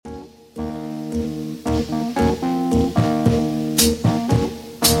Welcome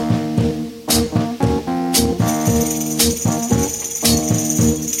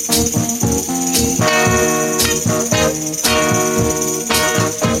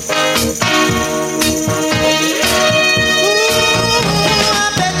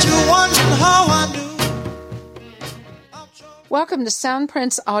to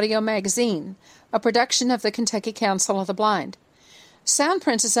Soundprints Audio Magazine, a production of the Kentucky Council of the Blind.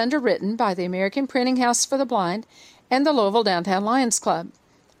 Soundprints is underwritten by the American Printing House for the Blind and the Louisville Downtown Lions Club.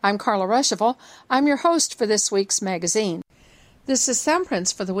 I'm Carla Ruschival. I'm your host for this week's magazine. This is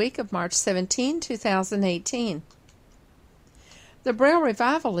Soundprints for the week of March 17, 2018. The Braille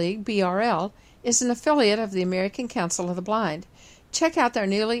Revival League, BRL, is an affiliate of the American Council of the Blind. Check out their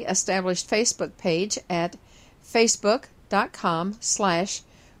newly established Facebook page at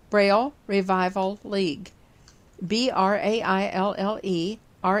facebook.com/Braille Revival League. BRAILLE REVIVAL LEAGUE.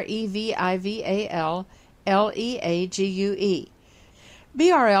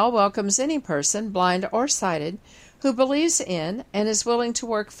 BRL welcomes any person, blind or sighted, who believes in and is willing to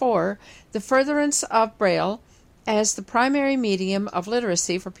work for the furtherance of Braille as the primary medium of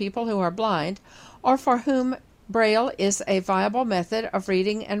literacy for people who are blind, or for whom Braille is a viable method of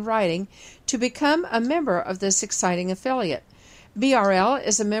reading and writing, to become a member of this exciting affiliate. BRL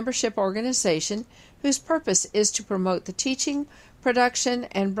is a membership organization whose purpose is to promote the teaching, production,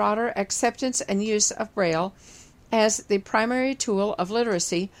 and broader acceptance and use of Braille as the primary tool of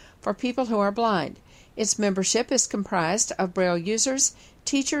literacy for people who are blind. Its membership is comprised of Braille users,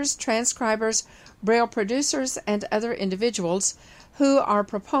 teachers, transcribers, Braille producers, and other individuals who are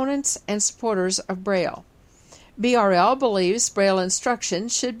proponents and supporters of Braille. BRL believes Braille instruction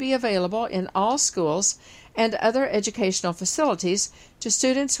should be available in all schools and other educational facilities to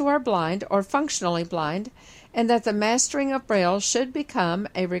students who are blind or functionally blind, and that the mastering of Braille should become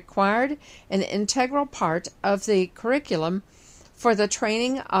a required and integral part of the curriculum for the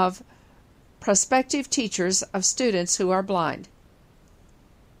training of prospective teachers of students who are blind.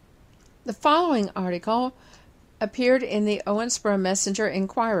 The following article appeared in the Owensboro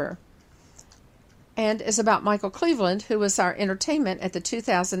Messenger-Inquirer and is about Michael Cleveland, who was our entertainment at the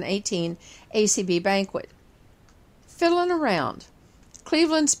 2018 ACB banquet. Fiddlin' Around.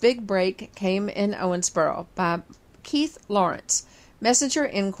 Cleveland's Big Break Came in Owensboro by Keith Lawrence,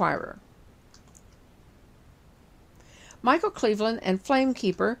 Messenger-Inquirer. Michael Cleveland and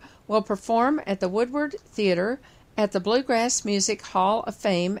Flamekeeper will perform at the Woodward Theater at the Bluegrass Music Hall of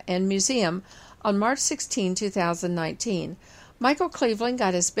Fame and Museum on March 16, 2019. Michael Cleveland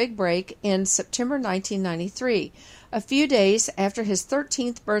got his big break in September 1993, a few days after his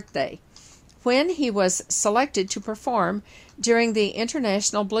 13th birthday, when he was selected to perform during the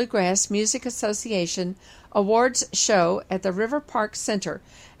International Bluegrass Music Association Awards show at the River Park Center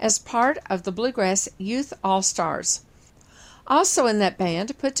as part of the Bluegrass Youth All-Stars. Also in that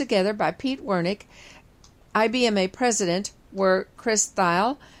band, put together by Pete Wernick, IBMA president, were Chris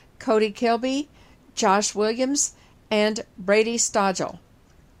Thiel, Cody Kilby, Josh Williams, and Brady Stogel.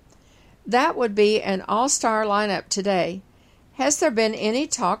 That would be an all-star lineup today. Has there been any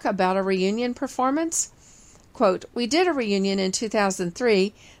talk about a reunion performance? Quote, "We did a reunion in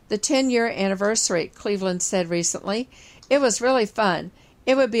 2003, the 10-year anniversary," Cleveland said recently. "It was really fun.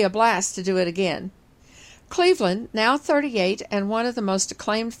 It would be a blast to do it again." Cleveland, now 38 and one of the most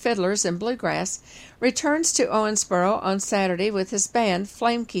acclaimed fiddlers in bluegrass, returns to Owensboro on Saturday with his band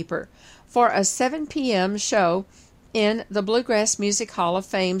Flamekeeper for a 7 p.m. show in the Bluegrass Music Hall of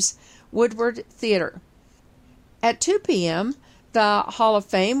Fame's Woodward Theater. At 2 p.m., the Hall of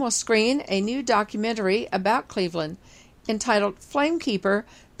Fame will screen a new documentary about Cleveland entitled Flamekeeper,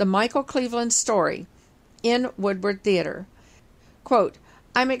 The Michael Cleveland Story in Woodward Theater. Quote,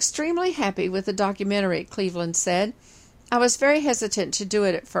 "I'm extremely happy with the documentary," Cleveland said. "I was very hesitant to do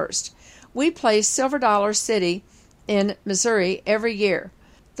it at first. We play Silver Dollar City in Missouri every year.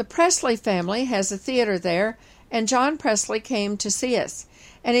 The Presley family has a theater there, and John Presley came to see us,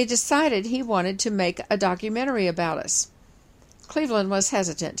 and he decided he wanted to make a documentary about us." Cleveland was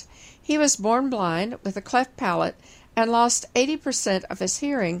hesitant. He was born blind with a cleft palate and lost 80% of his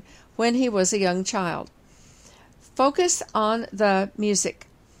hearing when he was a young child. Focus on the music.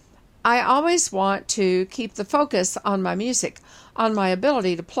 "I always want to keep the focus on my music, on my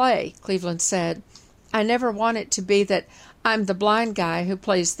ability to play," Cleveland said. "I never want it to be that I'm the blind guy who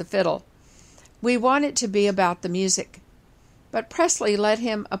plays the fiddle. We want it to be about the music." But Presley let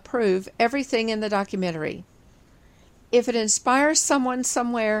him approve everything in the documentary. "If it inspires someone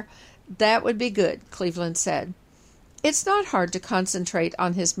somewhere, that would be good," Cleveland said. It's not hard to concentrate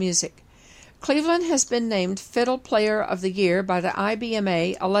on his music. Cleveland has been named Fiddle Player of the Year by the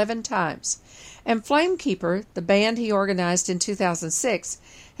IBMA 11 times, and Flamekeeper, the band he organized in 2006,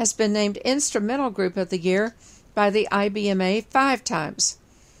 has been named Instrumental Group of the Year by the IBMA 5 times.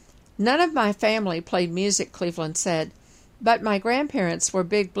 None of my family played music, Cleveland said, but my grandparents were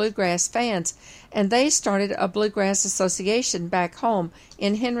big bluegrass fans, and they started a bluegrass association back home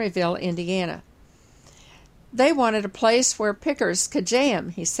in Henryville, Indiana. They wanted a place where pickers could jam,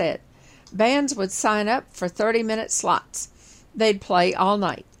 he said. Bands would sign up for 30-minute slots. They'd play all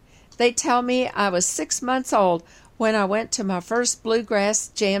night. They tell me I was 6 months old when I went to my first bluegrass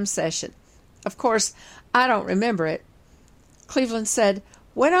jam session. Of course, I don't remember it. Cleveland said,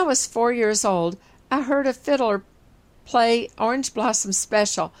 when I was 4 years old, I heard a fiddler play Orange Blossom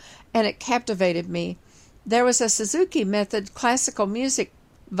Special, and it captivated me. There was a Suzuki Method classical music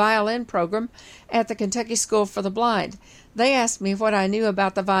violin program at the Kentucky School for the Blind. They asked me what I knew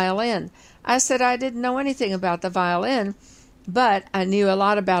about the violin. I said I didn't know anything about the violin, but I knew a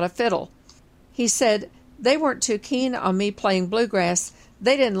lot about a fiddle. He said they weren't too keen on me playing bluegrass.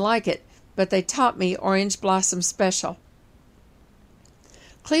 They didn't like it, but they taught me Orange Blossom Special.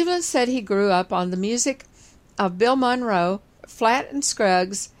 Cleveland said he grew up on the music of Bill Monroe, Flatt and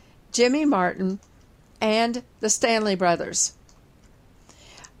Scruggs, Jimmy Martin, and the Stanley Brothers.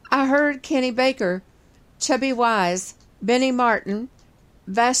 I heard Kenny Baker, Chubby Wise, Benny Martin,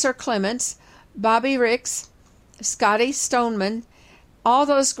 Vassar Clements, Bobby Ricks, Scotty Stoneman, all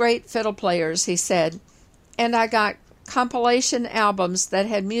those great fiddle players, he said, and I got compilation albums that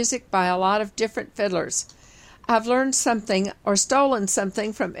had music by a lot of different fiddlers. I've learned something or stolen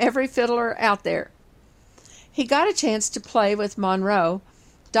something from every fiddler out there. He got a chance to play with Monroe,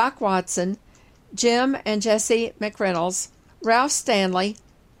 Doc Watson, Jim and Jesse McReynolds, Ralph Stanley,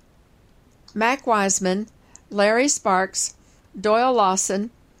 Mac Wiseman, Larry Sparks, Doyle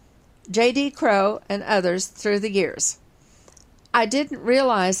Lawson, J.D. Crowe, and others through the years. I didn't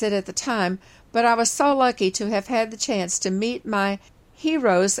realize it at the time, but I was so lucky to have had the chance to meet my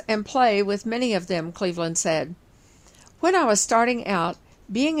heroes and play with many of them, Cleveland said. When I was starting out,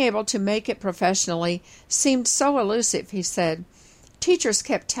 being able to make it professionally seemed so elusive, he said. Teachers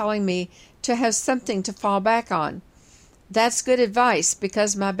kept telling me to have something to fall back on. That's good advice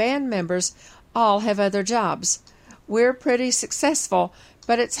because my band members all have other jobs. We're pretty successful,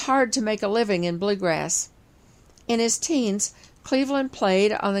 but it's hard to make a living in bluegrass. In his teens, Cleveland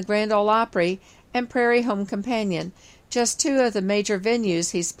played on the Grand Ole Opry and Prairie Home Companion, just two of the major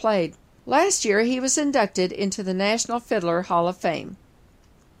venues he's played. Last year, he was inducted into the National Fiddler Hall of Fame.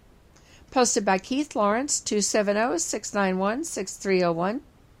 Posted by Keith Lawrence, 270-691-6301,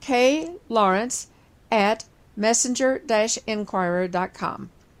 K. Lawrence at messenger-inquirer.com.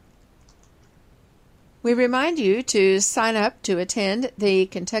 We remind you to sign up to attend the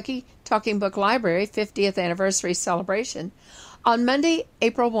Kentucky Talking Book Library 50th Anniversary Celebration on Monday,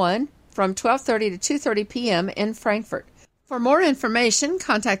 April 1 from 12:30 to 2:30 p.m. in Frankfort. For more information,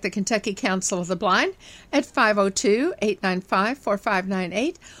 contact the Kentucky Council of the Blind at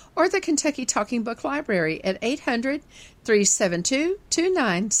 502-895-4598 or the Kentucky Talking Book Library at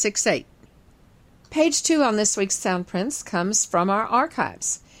 800-372-2968. Page 2 on this week's Sound Prints comes from our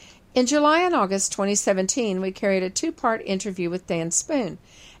archives. In July and August 2017, we carried a two-part interview with Dan Spoon,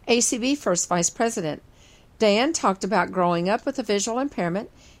 ACB First Vice President. Dan talked about growing up with a visual impairment,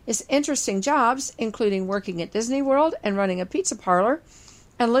 his interesting jobs, including working at Disney World and running a pizza parlor,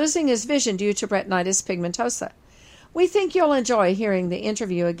 and losing his vision due to retinitis pigmentosa. We think you'll enjoy hearing the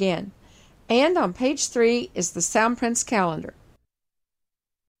interview again. And on page 3 is the Sound Prints calendar.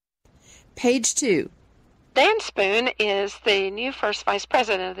 Page 2. Dan Spoon is the new first vice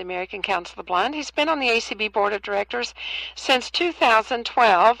president of the American Council of the Blind. He's been on the ACB Board of Directors since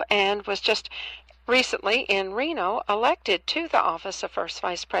 2012 and was just recently in Reno elected to the office of first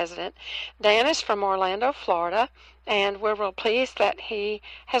vice president. Dan is from Orlando, Florida, and we're real pleased that he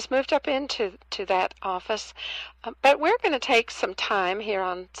has moved up into that office. But we're going to take some time here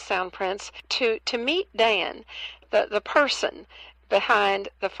on Sound Prints to meet Dan, the person behind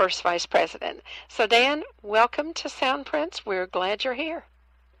the first vice president. So Dan, welcome to Sound Prints. We're glad you're here.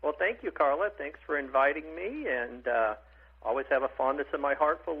 Well, thank you, Carla. Thanks for inviting me, and always have a fondness in my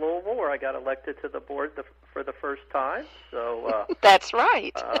heart for Louisville, where I got elected to the board for the first time. So that's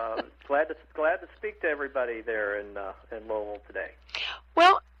right. Glad to speak to everybody there in Louisville today.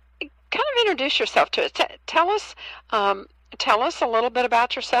 Well, kind of introduce yourself to us. Tell us a little bit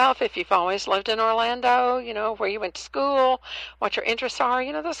about yourself. If you've always lived in Orlando, where you went to school, what your interests are,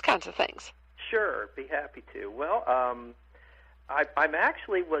 those kinds of things. Sure, be happy to. Well, I'm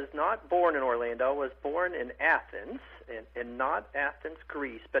actually was not born in Orlando. I was born in Athens, and not Athens,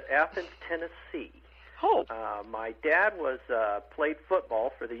 Greece, but Athens, Tennessee. Oh. My dad was played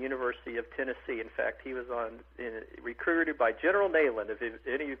football for the University of Tennessee. In fact, he was recruited by General Neyland. If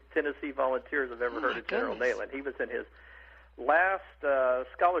any Tennessee volunteers have ever heard of General Neyland, he was in his last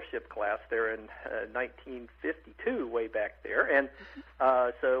scholarship class there in 1952, way back there. And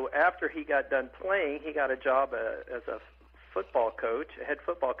so after he got done playing, he got a job as a head football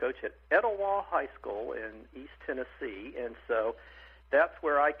coach at Etowah High School in East Tennessee. And so that's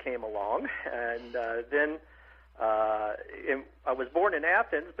where I came along. And then I was born in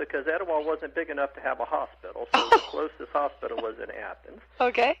Athens because Etowah wasn't big enough to have a hospital, so the closest hospital was in Athens.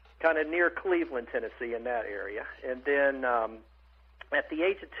 Okay. Kind of near Cleveland, Tennessee, in that area. And then at the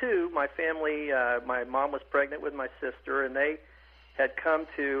age of 2, my family, my mom was pregnant with my sister, and they had come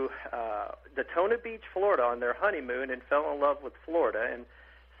to Daytona Beach, Florida on their honeymoon and fell in love with Florida. And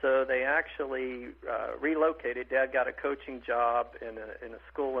so they actually relocated. Dad got a coaching job in a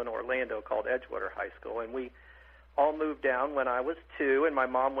school in Orlando called Edgewater High School, and we all moved down when I was 2, and my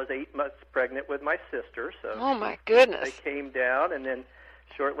mom was 8 months pregnant with my sister. So oh my goodness! They came down, and then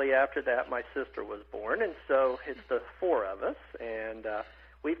shortly after that, my sister was born, and so it's the 4 of us, and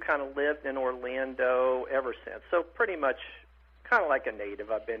we've kind of lived in Orlando ever since. So pretty much, kind of like a native.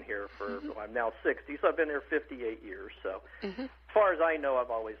 I've been here for I'm now 60, so I've been here 58 years. So as far as I know,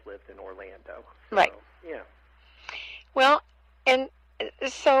 I've always lived in Orlando. So, right. Yeah. Well, and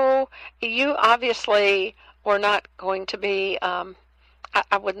so you obviously were not going to be,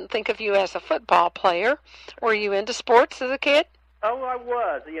 I wouldn't think of you as a football player. Were you into sports as a kid? Oh, I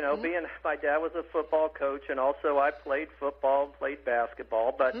was. Being my dad was a football coach, and also I played football, played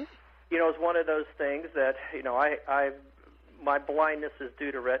basketball. But, it's one of those things that, my blindness is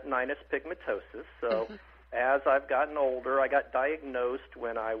due to retinitis pigmentosus. So as I've gotten older, I got diagnosed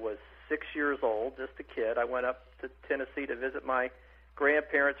when I was 6 years old, just a kid. I went up to Tennessee to visit my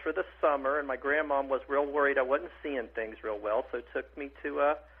grandparents for the summer, and my grandmom was real worried I wasn't seeing things real well, so took me to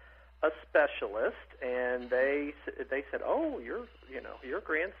a specialist, and they said, "Oh, your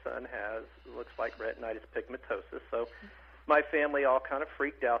grandson looks like retinitis pigmentosis." So my family all kind of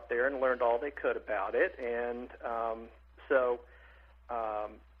freaked out there and learned all they could about it, and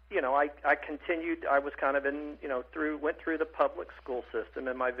I continued. I was kind of went through the public school system,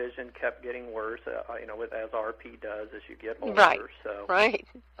 and my vision kept getting worse. As RP does as you get older. Right. So right.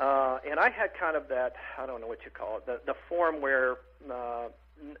 And I had kind of that, I don't know what you call it, the form where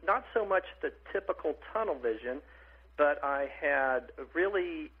not so much the typical tunnel vision, but I had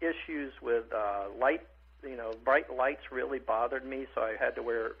really issues with light. Bright lights really bothered me, so I had to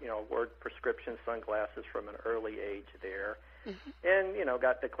wear prescription sunglasses from an early age there. And,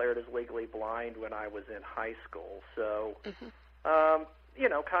 got declared as legally blind when I was in high school. So,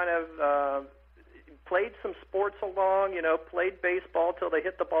 played some sports along, played baseball till they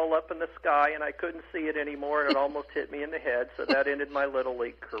hit the ball up in the sky, and I couldn't see it anymore, and it almost hit me in the head, so that ended my Little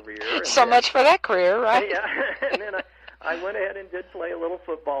League career. So much for that career, right? Yeah, and then I went ahead and did play a little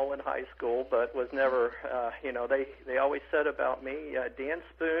football in high school, but was never, they always said about me, Dan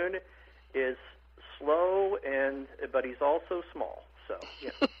Spoon is slow, but he's also small. So,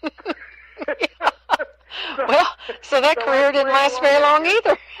 yeah. So that career didn't last very long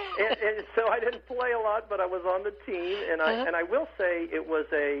either. and so I didn't play a lot, but I was on the team, and I will say it was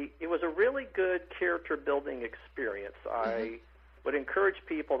a really good character building experience. I would encourage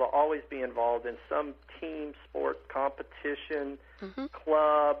people to always be involved in some team sport competition,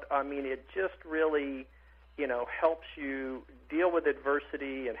 club. I mean, it just really helps you deal with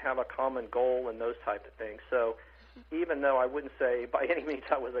adversity and have a common goal and those type of things. So even though I wouldn't say by any means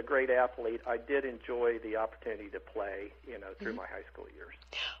I was a great athlete, I did enjoy the opportunity to play, through my high school years.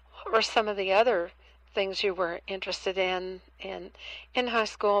 What were some of the other things you were interested in high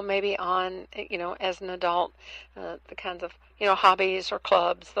school, maybe on, as an adult, the kinds of, hobbies or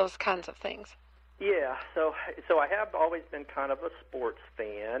clubs, those kinds of things? Yeah, so I have always been kind of a sports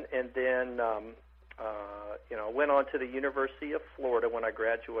fan, and then went on to the University of Florida when I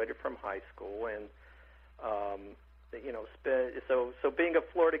graduated from high school, and so being a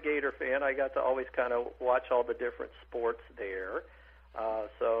Florida Gator fan, I got to always kind of watch all the different sports there.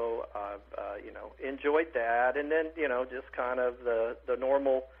 So I've enjoyed that, and then just kind of the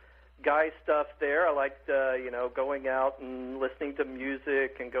normal guy stuff there. I liked going out and listening to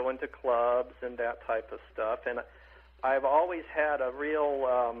music and going to clubs and that type of stuff. And I've always had a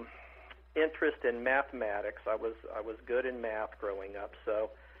real interest in mathematics. I was good in math growing up, so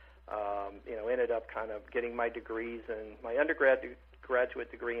ended up kind of getting my degrees and my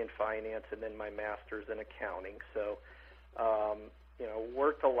graduate degree in finance, and then my master's in accounting. So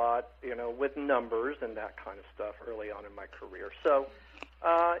worked a lot, with numbers and that kind of stuff early on in my career. So,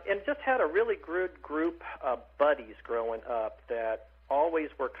 and just had a really good group of buddies growing up that always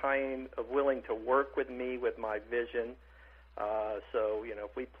were kind of willing to work with me with my vision. So,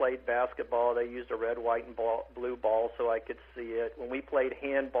 if we played basketball, they used a red, white, and blue ball so I could see it. When we played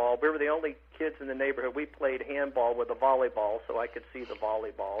handball, we were the only kids in the neighborhood. We played handball with a volleyball so I could see the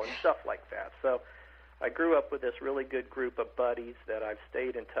volleyball and stuff like that. So I grew up with this really good group of buddies that I've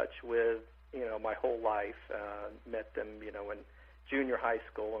stayed in touch with, my whole life. Met them, in junior high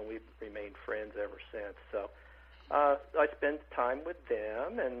school, and we've remained friends ever since. So I spend time with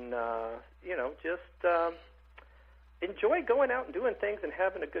them and, just enjoy going out and doing things and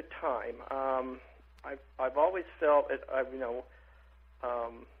having a good time. I've always felt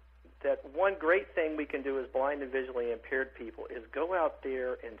that one great thing we can do as blind and visually impaired people is go out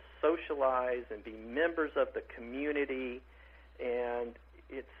there and socialize and be members of the community, and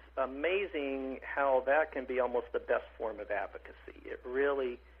it's amazing how that can be almost the best form of advocacy. It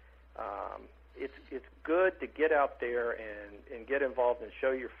really, it's good to get out there and get involved and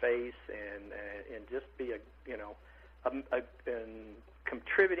show your face and just be a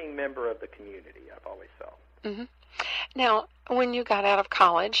contributing member of the community, I've always felt. Mm-hmm. Now, when you got out of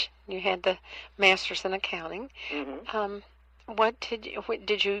college, you had the master's in accounting. Mm-hmm. What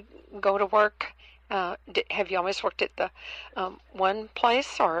did you go to work? Have you always worked at the one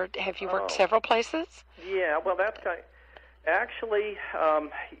place, or have you worked several places? Yeah, well, that's actually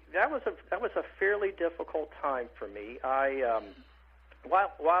that was a fairly difficult time for me. I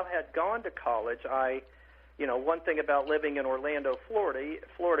while I had gone to college, one thing about living in Orlando, Florida,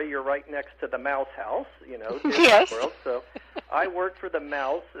 you're right next to the Mouse House, Disney Yes. World. So I worked for the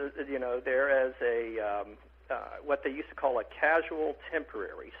Mouse, there as a what they used to call a casual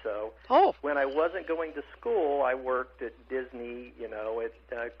temporary. So when I wasn't going to school, I worked at Disney,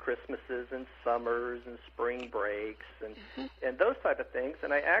 at Christmases and summers and spring breaks and those type of things.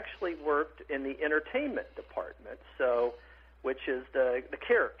 And I actually worked in the entertainment department, which is the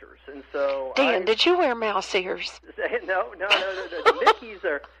characters. And so Dan, did you wear mouse ears? No. The Mickeys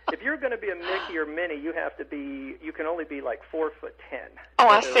are, if you're going to be a Mickey or Minnie, you can only be like 4'10". Oh,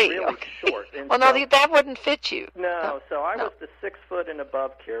 I see. Really okay. short. And well, no, that wouldn't fit you. No, so I was the 6 foot and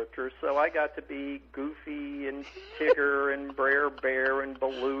above character, so I got to be Goofy and Tigger and Brer Bear and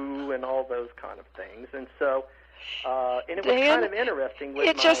Baloo and all those kind of things. And so, and it was kind of interesting.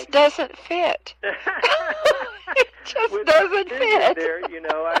 It just doesn't fit. It just doesn't fit. There,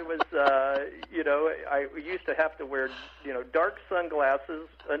 I was, I used to have to wear, dark sunglasses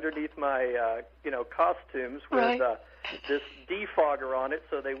underneath my, costumes with this defogger on it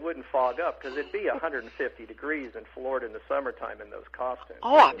so they wouldn't fog up because it'd be 150 degrees in Florida in the summertime in those costumes.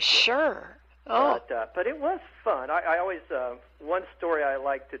 Oh, I'm sure. But it was fun. I always, one story I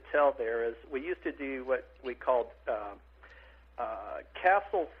like to tell there is we used to do what we called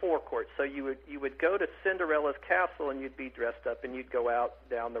castle forecourt. So you would go to Cinderella's castle and you'd be dressed up and you'd go out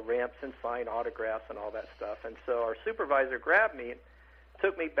down the ramps and sign autographs and all that stuff. And so our supervisor grabbed me and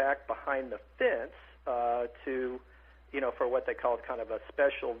took me back behind the fence to, for what they called kind of a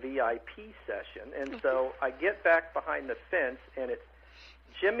special VIP session. And so I get back behind the fence and it's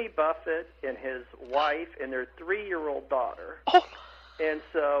Jimmy Buffett and his wife and their 3-year-old daughter. Oh. And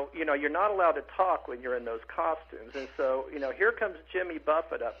so, you're not allowed to talk when you're in those costumes. And so, here comes Jimmy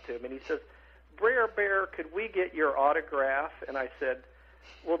Buffett up to him, and he says, Brer Bear, could we get your autograph? And I said,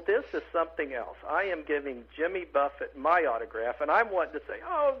 well, this is something else. I am giving Jimmy Buffett my autograph, and I'm wanting to say,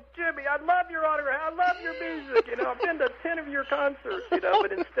 oh, Jimmy, I love your autograph. I love your music. I've been to 10 of your concerts,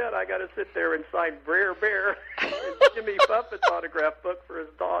 but instead I got to sit there and sign Brer Bear and Jimmy Buffett's autograph book for his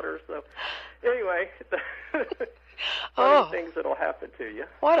daughter. So anyway, funny things that'll happen to you.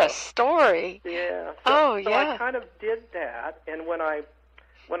 What a story. Yeah. So I kind of did that, and when I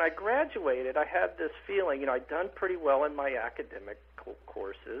graduated, I had this feeling, I'd done pretty well in my academic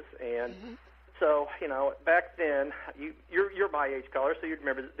courses, and so, back then, you're my age, caller, so you'd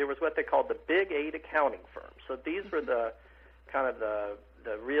remember there was what they called the Big 8 accounting firms. So these were the kind of the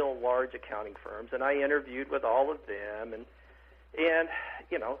real large accounting firms, and I interviewed with all of them, and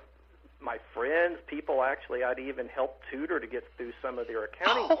my friends, people actually I'd even helped tutor to get through some of their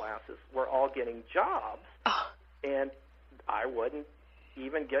accounting classes were all getting jobs, and I wasn't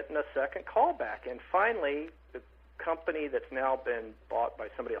even getting a second call back. And finally, the company that's now been bought by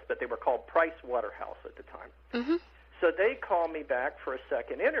somebody else, but they were called Price Waterhouse at the time. Mm-hmm. So they called me back for a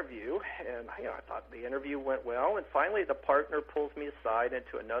second interview, and I thought the interview went well. And finally, the partner pulls me aside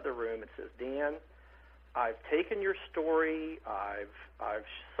into another room and says, Dan, I've taken your story, I've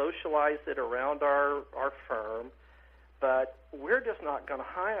socialized it around our firm. but we're just not going to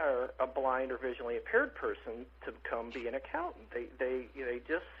hire a blind or visually impaired person to come be an accountant. They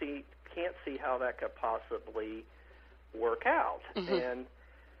just can't see how that could possibly work out. Mm-hmm. And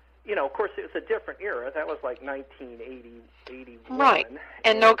of course, it was a different era. That was like 1980, 81. Right,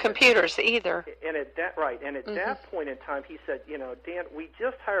 and no computers either. And at that that point in time, he said, Dan, we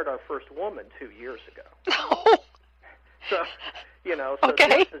just hired our first woman 2 years ago. So, Okay.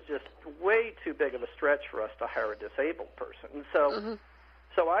 This is just way too big of a stretch for us to hire a disabled person. And so,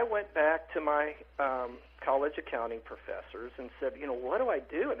 so I went back to my college accounting professors and said, what do I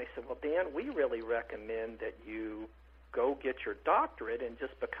do? And they said, well, Dan, we really recommend that you go get your doctorate and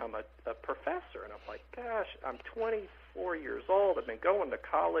just become a professor. And I'm like, gosh, I'm 24 years old. I've been going to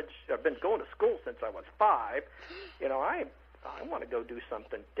college. I've been going to school since I was 5. I want to go do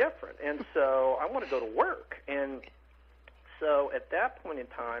something different. And so I want to go to work. And so at that point in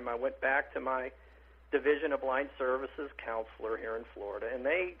time, I went back to my Division of Blind Services counselor here in Florida, and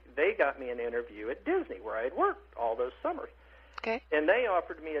they got me an interview at Disney where I had worked all those summers. Okay. And they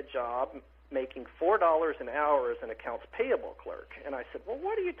offered me a job making $4 an hour as an accounts payable clerk. And I said, well,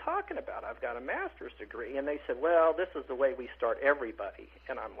 what are you talking about? I've got a master's degree. And they said, well, this is the way we start everybody.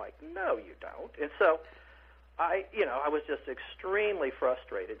 And I'm like, no, you don't. And so I was just extremely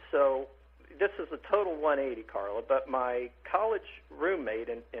frustrated. So this is a total 180, Carla, but my college roommate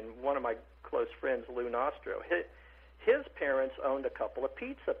and one of my close friends, Lou Nostro, his parents owned a couple of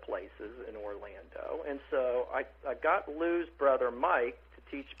pizza places in Orlando. And so I got Lou's brother, Mike, to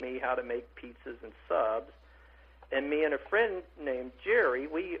teach me how to make pizzas and subs. And me and a friend named Jerry,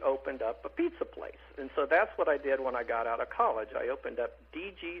 we opened up a pizza place. And so that's what I did when I got out of college. I opened up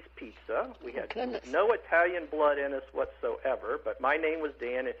DG's Pizza. We had no Italian blood in us whatsoever, but my name was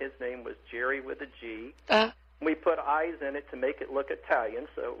Dan and his name was Jerry with a G. We put I's in it to make it look Italian,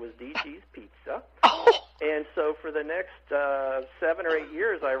 so it was DG's Pizza. And so for the next 7 or 8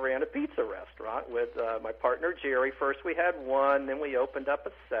 years, I ran a pizza restaurant with my partner Jerry. First we had one, then we opened up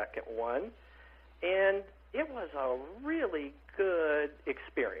a second one. And it was a really good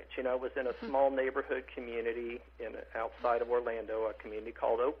experience. It was in a small neighborhood community outside of Orlando, a community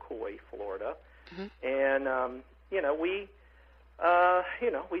called Ocoee, Florida. And,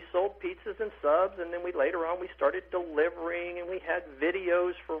 we sold pizzas and subs, and then later on we started delivering, and we had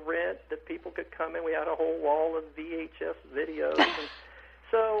videos for rent that people could come in. We had a whole wall of VHS videos. And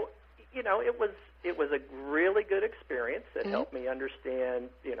so, it was a really good experience that helped me understand,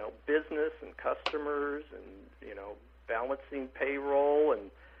 business and customers and, balancing payroll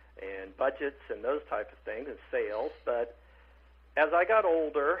and budgets and those type of things and sales. But as I got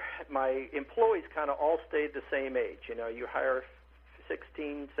older, my employees kind of all stayed the same age. You hire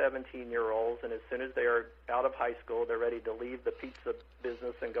 16, 17-year-olds, and as soon as they are out of high school, they're ready to leave the pizza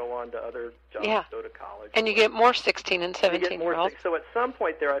business and go on to other jobs, go to college. And you get more 16 and 17-year-olds. So at some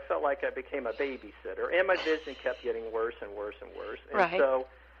point there, I felt like I became a babysitter, and my vision kept getting worse and worse and worse. And so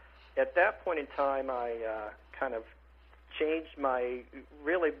at that point in time, I kind of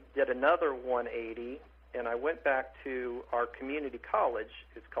really did another 180, and I went back to our community college.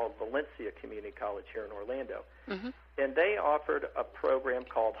 It's called Valencia Community College here in Orlando. And they offered a program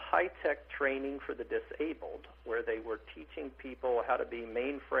called High-Tech Training for the Disabled, where they were teaching people how to be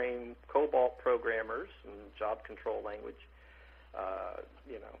mainframe COBOL programmers and job control language,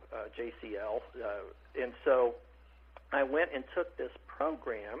 JCL. And so I went and took this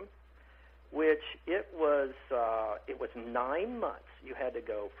program, which it was 9 months. You had to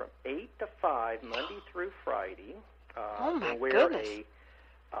go from 8 to 5, Monday through Friday, and wear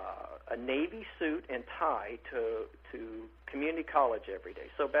a Navy suit and tie to community college every day.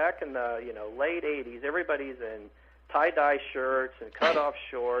 So back in the late 80s, everybody's in tie-dye shirts and cut-off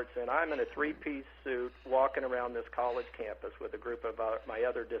shorts, and I'm in a 3-piece suit walking around this college campus with a group of my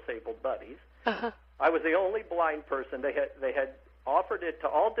other disabled buddies. I was the only blind person. They had offered it to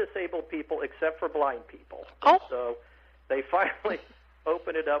all disabled people except for blind people. So they finally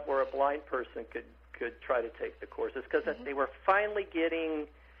opened it up where a blind person could try to take the courses, because they were finally getting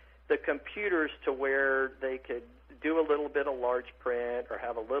the computers to where they could do a little bit of large print or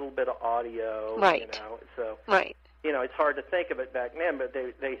have a little bit of audio. So it's hard to think of it back then, but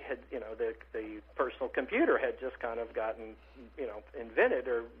they had the personal computer had just kind of gotten invented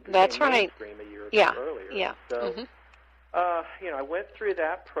or became mainstream a year or two earlier. So I went through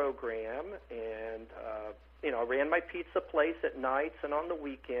that program, and I ran my pizza place at nights and on the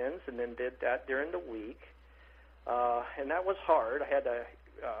weekends, and then did that during the week. And that was hard. I had to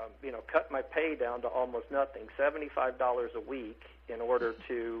cut my pay down to almost nothing, $75 a week, in order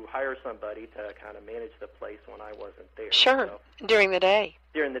to hire somebody to kind of manage the place when I wasn't there. Sure, so, during the day.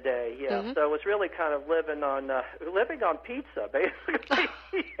 During the day, yeah. Mm-hmm. So it was really kind of living on pizza, basically.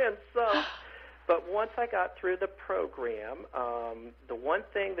 And so, but once I got through the program, the one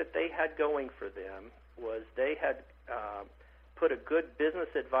thing that they had going for them was they had put a good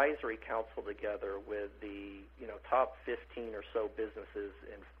business advisory council together with the top 15 or so businesses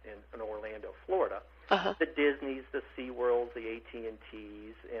in Orlando, Florida. Uh-huh. The Disneys, the SeaWorlds, the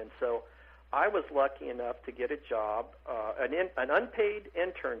AT&Ts, and so I was lucky enough to get a job, an unpaid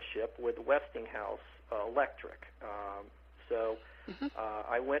internship with Westinghouse Electric.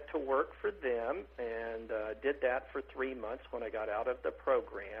 I went to work for them and did that for 3 months when I got out of the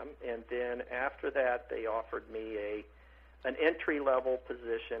program, and then after that they offered me an entry-level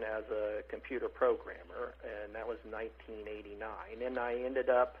position as a computer programmer, and that was 1989, and I ended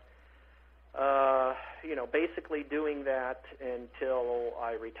up basically doing that until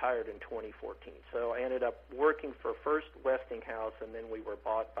I retired in 2014. So I ended up working for first Westinghouse, and then we were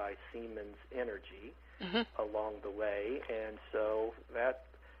bought by Siemens Energy along the way. And so that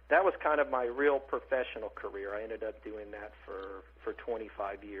was kind of my real professional career. I ended up doing that for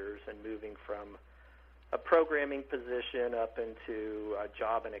 25 years and moving from a programming position up into a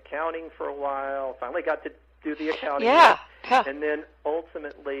job in accounting for a while. Finally got to do the accounting. Yeah. And then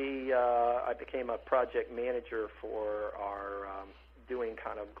ultimately I became a project manager for our doing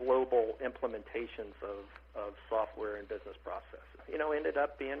kind of global implementations of software and business processes. Ended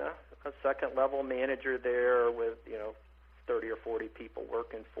up being a second-level manager there with, 30 or 40 people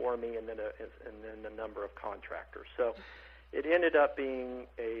working for me, and then a number of contractors. So it ended up being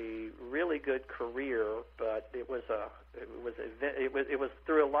a really good career, but it was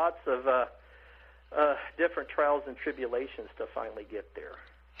through lots of different trials and tribulations to finally get there.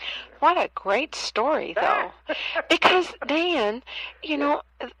 What a great story, though. Because, Dan,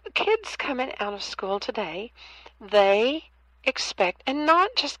 kids coming out of school today, they expect, and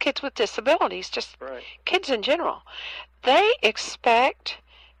not just kids with disabilities, just kids in general, they expect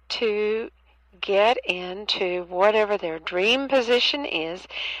to get into whatever their dream position is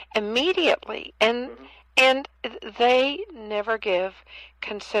immediately, and they never give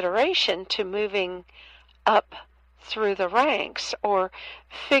consideration to moving up through the ranks or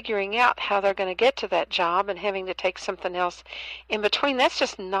figuring out how they're going to get to that job and having to take something else in between. That's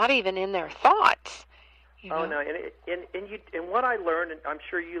just not even in their thoughts. Oh no, and what I learned, and I'm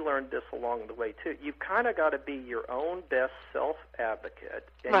sure you learned this along the way too, you've kind of got to be your own best self-advocate,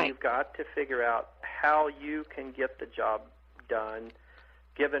 and you've got to figure out how you can get the job done,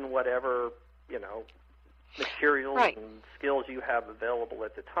 given whatever materials and skills you have available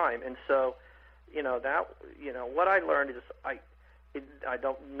at the time. And so, what I learned is I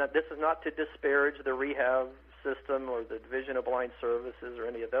don't. This is not to disparage the rehab system or the Division of Blind Services or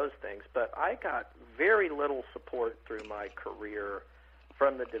any of those things, but I got very little support through my career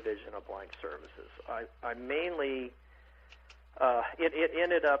from the Division of Blind Services. I mainly it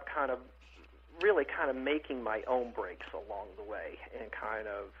ended up kind of making my own breaks along the way and kind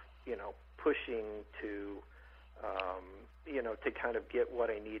of pushing to to kind of get what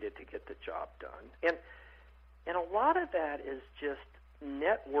I needed to get the job done. And a lot of that is just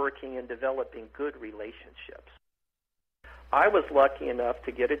networking and developing good relationships. I was lucky enough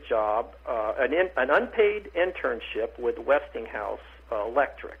to get a job, an unpaid internship with Westinghouse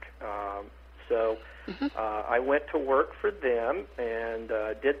Electric. I went to work for them and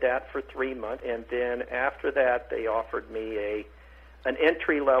did that for 3 months, and then after that they offered me an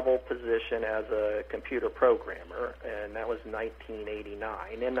entry-level position as a computer programmer, and that was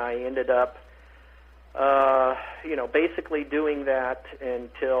 1989. And I ended up basically doing that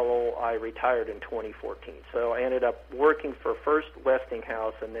until I retired in 2014. So I ended up working for first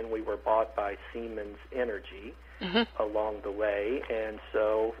Westinghouse, and then we were bought by Siemens Energy along the way. And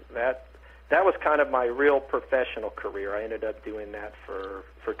so that was kind of my real professional career. I ended up doing that for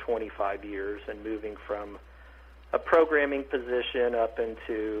 25 years and moving from a programming position up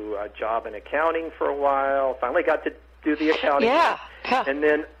into a job in accounting for a while. Finally got to do the accounting. Yeah. And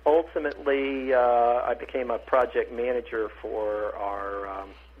then ultimately I became a project manager for our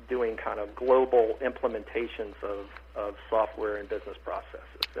doing kind of global implementations of software and business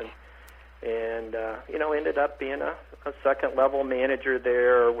processes. And ended up being a second-level manager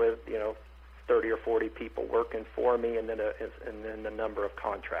there with, 30 or 40 people working for me, and then a number of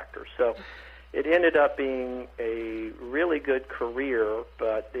contractors. So it ended up being a really good career,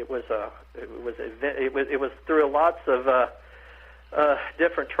 but it was through lots of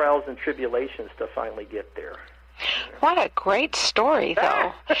different trials and tribulations to finally get there. what a great story,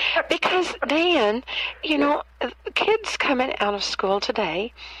 though. Because, Dan, you know, kids coming out of school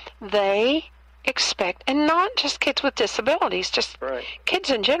today, they expect, and not just kids with disabilities, just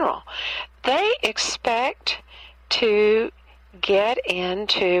kids in general, they expect to get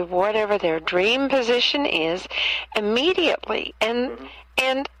into whatever their dream position is immediately, and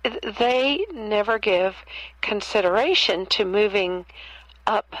they never give consideration to moving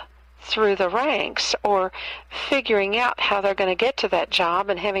up through the ranks or figuring out how they're going to get to that job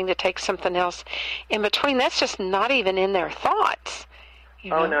and having to take something else in between. That's just not even in their thoughts. You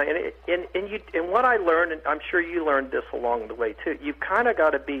know? Oh no, and what I learned, and I'm sure you learned this along the way too. You've kind of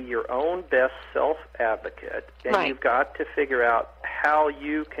got to be your own best self-advocate, and you've got to figure out how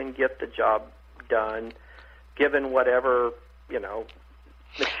you can get the job done, given whatever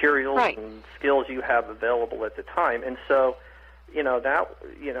materials and skills you have available at the time. And so,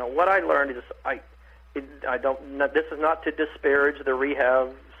 what I learned is I don't. This is not to disparage the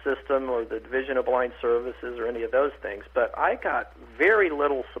rehab system or the Division of Blind Services or any of those things, but I got very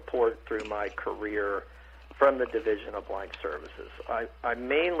little support through my career from the Division of Blind Services. I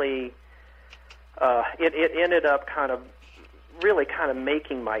mainly it ended up kind of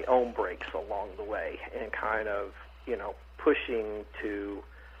making my own breaks along the way and kind of pushing to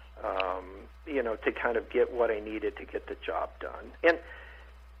to kind of get what I needed to get the job done.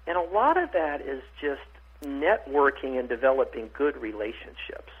 And a lot of that is just networking and developing good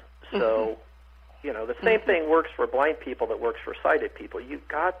relationships. So, the same thing works for blind people that works for sighted people. You're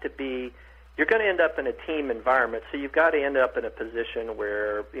going to end up in a team environment, so you've got to end up in a position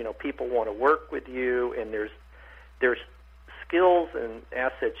where, people want to work with you, and there's skills and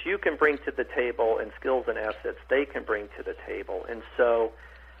assets you can bring to the table and skills and assets they can bring to the table. And so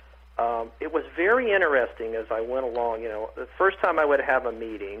it was very interesting as I went along. The first time I would have a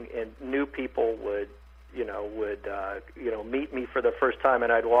meeting and new people would meet me for the first time,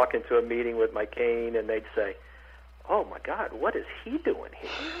 and I'd walk into a meeting with my cane, and they'd say, "Oh my God, what is he doing here?"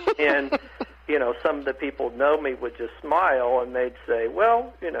 And some of the people know me would just smile, and they'd say,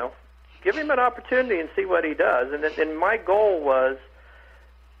 "Well, give him an opportunity and see what he does." And my goal was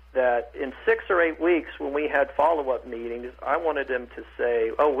that in 6 or 8 weeks, when we had follow-up meetings, I wanted them to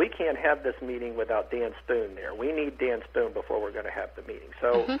say, "Oh, we can't have this meeting without Dan Spoon there. We need Dan Spoon before we're going to have the meeting."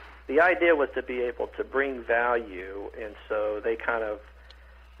 So the idea was to be able to bring value, and so they kind of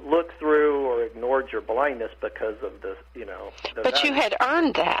looked through or ignored your blindness because of the But value. You had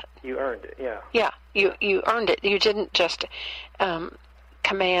earned that. You earned it, yeah. Yeah, you earned it. You didn't just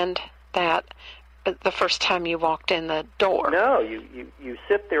command that the first time you walked in the door. No, you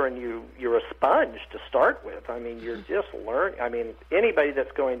sit there and you're a sponge to start with. I mean, you're just learning. I mean, anybody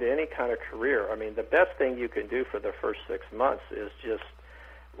that's going to any kind of career, I mean, the best thing you can do for the first 6 months is just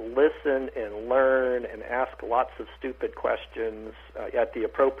listen and learn and ask lots of stupid questions at the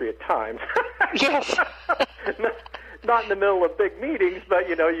appropriate times. Yes. Not in the middle of big meetings, but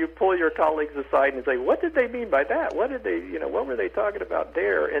you pull your colleagues aside and say, "What did they mean by that? What did they, what were they talking about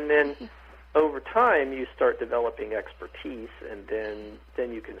there?" And then over time, you start developing expertise, and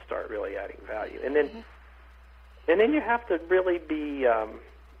then you can start really adding value. And then you have to really be.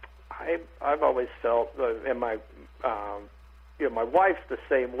 I've always felt, and my my wife's the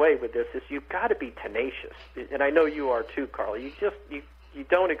same way with this. Is you've got to be tenacious, and I know you are too, Carla. You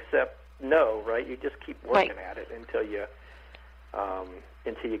don't accept no, right? You just keep working at it until you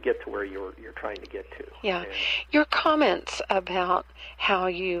get to where you're trying to get to. Yeah, and your comments about how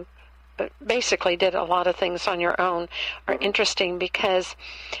you basically did a lot of things on your own are interesting, because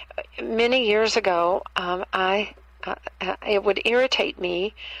many years ago it would irritate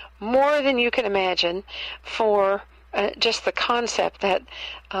me more than you can imagine for just the concept that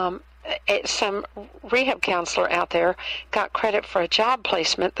some rehab counselor out there got credit for a job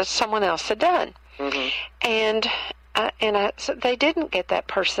placement that someone else had done. And so they didn't get that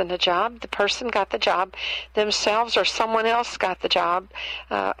person a job. The person got the job themselves, or someone else got the job,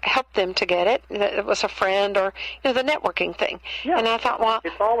 helped them to get it. It was a friend, or the networking thing. Yeah. And I thought, well,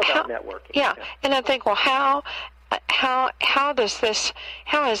 it's all about networking. Yeah. And I think, well, how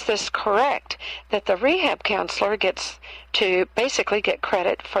is this correct that the rehab counselor gets to basically get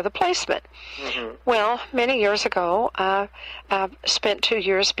credit for the placement? Well, many years ago, I spent 2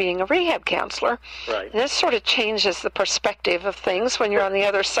 years being a rehab counselor. Right. And this sort of changes the perspective of things when you're on the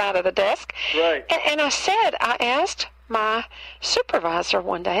other side of the desk. Right. And I asked my supervisor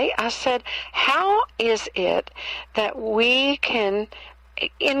one day, I said, how is it that we can,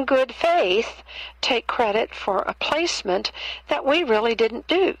 in good faith, take credit for a placement that we really didn't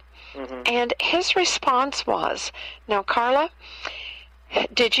do? And his response was, "Now, Carla,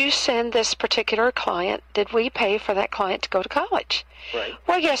 did you send this particular client, did we pay for that client to go to college? Right.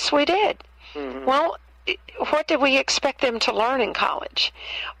 Well, yes, we did. Mm-hmm. Well, what did we expect them to learn in college?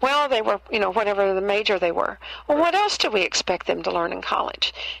 Well, they were, whatever the major they were. Well, what else did we expect them to learn in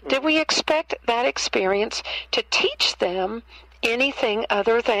college? Did we expect that experience to teach them anything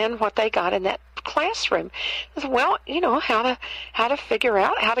other than what they got in that classroom? Well, how to figure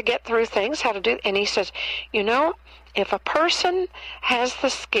out how to get through things, how to do. And he says, if a person has the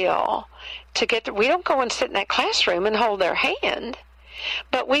skill to we don't go and sit in that classroom and hold their hand,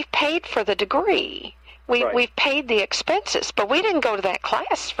 but we've paid for the degree. We've paid the expenses, but we didn't go to that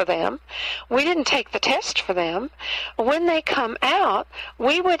class for them. We didn't take the test for them. When they come out,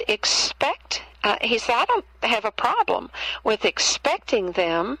 we would expect, he said, I don't have a problem with expecting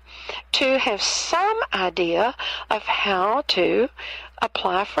them to have some idea of how to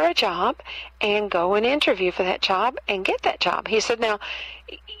apply for a job and go and interview for that job and get that job. He said, now,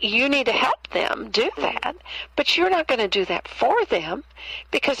 you need to help them do that, but you're not going to do that for them,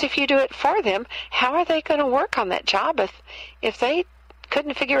 because if you do it for them, how are they going to work on that job if they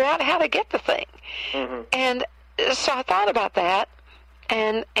couldn't figure out how to get the thing? Mm-hmm. And so I thought about that,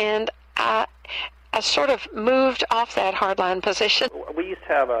 and I sort of moved off that hardline position. We used to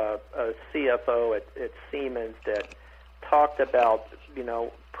have a CFO at Siemens that talked about,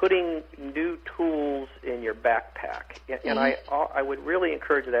 putting new tools in your backpack, and I would really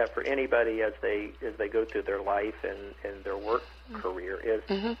encourage that for anybody as they go through their life and their work career.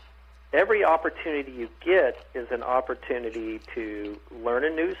 Is every opportunity you get is an opportunity to learn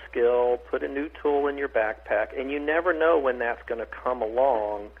a new skill, put a new tool in your backpack, and you never know when that's going to come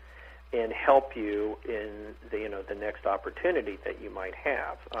along and help you in the next opportunity that you might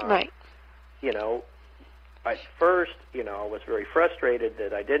have. Right. At first, I was very frustrated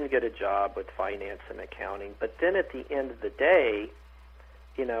that I didn't get a job with finance and accounting. But then at the end of the day,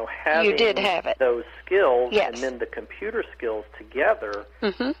 having you did have it. Those skills, yes, and then the computer skills together,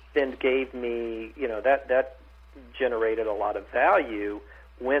 then gave me, that generated a lot of value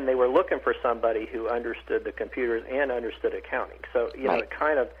when they were looking for somebody who understood the computers and understood accounting. So, right, it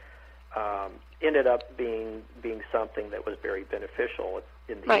kind of ended up being something that was very beneficial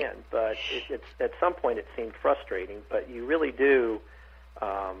in the right, end. But it's at some point it seemed frustrating. But you really do,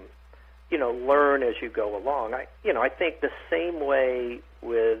 learn as you go along. I think the same way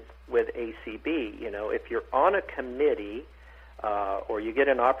with ACB. If you're on a committee or you get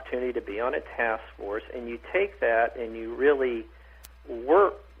an opportunity to be on a task force, and you take that and you really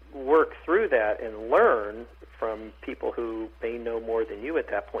work through that and learn from people who may know more than you at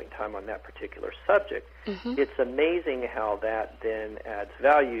that point in time on that particular subject, it's amazing how that then adds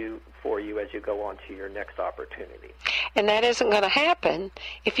value for you as you go on to your next opportunity. And that isn't going to happen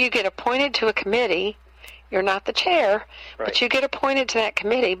if you get appointed to a committee. You're not the chair, right, but you get appointed to that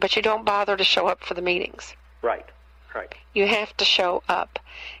committee, but you don't bother to show up for the meetings. Right. You have to show up.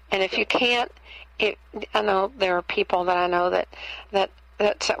 And if you can't, I know there are people that I know that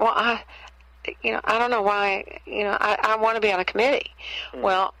say, well, I don't know why, I want to be on a committee.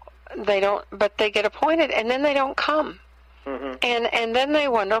 Well, they don't, but they get appointed, and then they don't come. And then they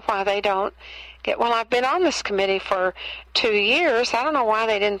wonder why they don't get, well, I've been on this committee for 2 years. I don't know why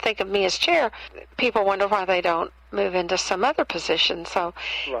they didn't think of me as chair. People wonder why they don't move into some other position. So,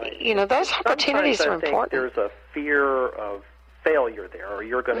 right, those opportunities are important. Sometimes I think there's a fear of failure there, or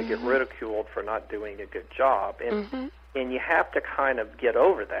you're going to get ridiculed for not doing a good job. And and you have to kind of get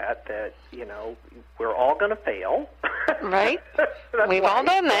over that we're all going to fail. Right. We've all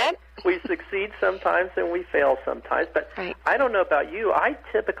done that. We succeed sometimes and we fail sometimes. But right, I don't know about you. I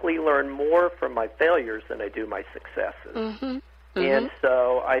typically learn more from my failures than I do my successes. And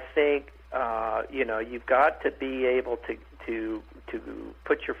so I think, you've got to be able to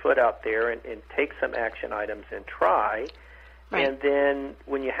put your foot out there and take some action items and try. Right. And then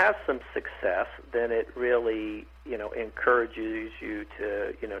when you have some success, then it really, encourages you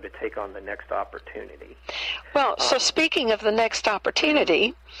to, to take on the next opportunity. Well, so speaking of the next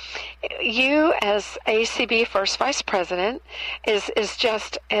opportunity, you as ACB First Vice President is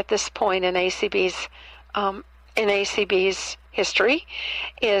just at this point in ACB's history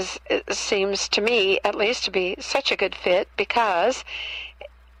it seems to me at least to be such a good fit, because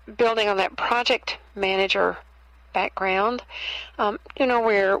building on that project manager background,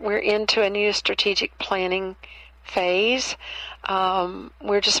 we're into a new strategic planning phase.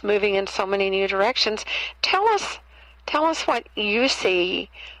 We're just moving in so many new directions. Tell us what you see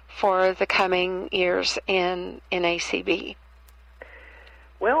for the coming years in ACB.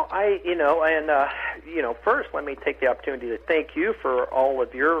 Well, first let me take the opportunity to thank you for all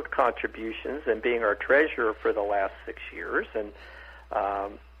of your contributions and being our treasurer for the last 6 years. And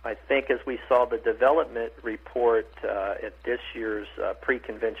I think as we saw the development report at this year's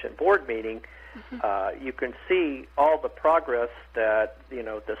pre-convention board meeting, you can see all the progress that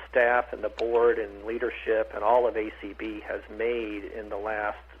the staff and the board and leadership and all of ACB has made in the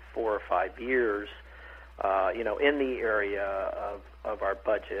last 4 or 5 years, in the area of our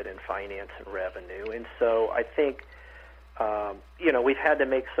budget and finance and revenue. And so I think, we've had to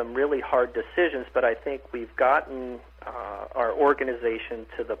make some really hard decisions, but I think we've gotten our organization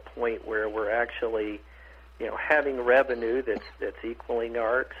to the point where we're actually, having revenue that's equaling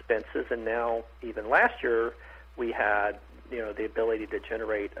our expenses. And now, even last year, we had, the ability to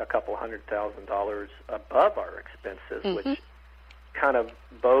generate a couple $100,000 above our expenses, which kind of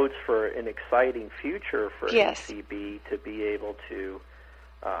bodes for an exciting future for ACB to be able to,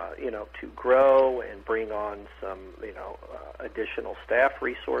 to grow and bring on some, additional staff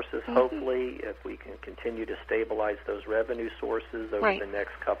resources, hopefully, if we can continue to stabilize those revenue sources over the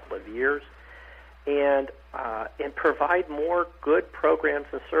next couple of years, and provide more good programs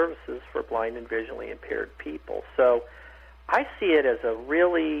and services for blind and visually impaired people. So I see it as a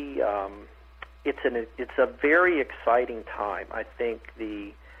really, it's a very exciting time. I think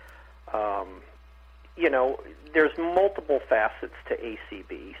there's multiple facets to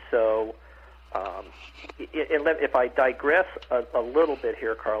ACB. So if I digress a little bit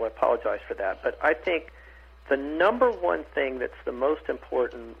here, Carl, I apologize for that, but I think the number one thing that's the most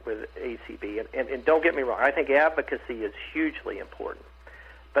important with ACB, and don't get me wrong, I think advocacy is hugely important,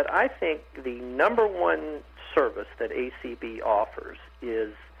 but I think the number one service that ACB offers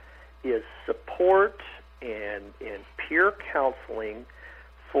is support and peer counseling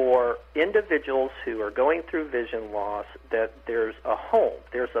for individuals who are going through vision loss, that there's a home,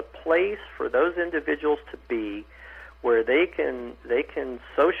 there's a place for those individuals to be where they can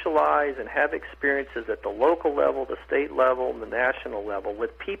socialize and have experiences at the local level, the state level, and the national level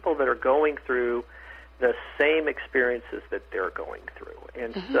with people that are going through the same experiences that they're going through.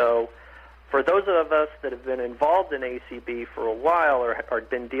 And so for those of us that have been involved in ACB for a while or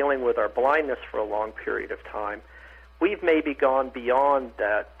been dealing with our blindness for a long period of time, we've maybe gone beyond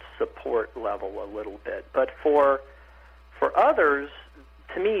that support level a little bit. But for others,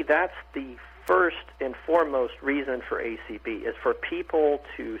 to me, that's the first and foremost reason for ACB, is for people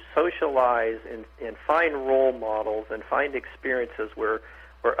to socialize and find role models and find experiences where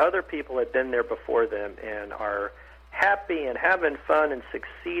other people have been there before them and are happy and having fun and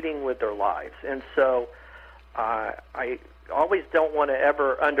succeeding with their lives. And so I always don't want to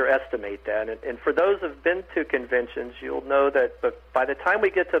ever underestimate that. And for those who've been to conventions, you'll know that by the time we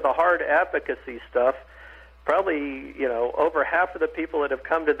get to the hard advocacy stuff, probably, over half of the people that have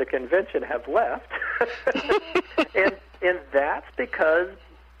come to the convention have left. and that's because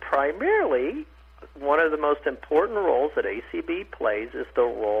primarily one of the most important roles that ACB plays is the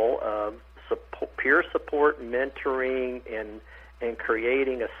role of peer support, mentoring, and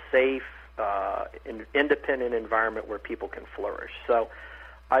creating a safe, independent environment where people can flourish. So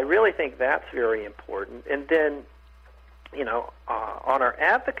I really think that's very important. And then, on our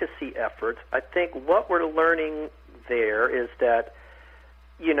advocacy efforts, I think what we're learning there is that,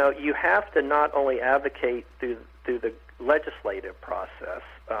 you have to not only advocate through the legislative process,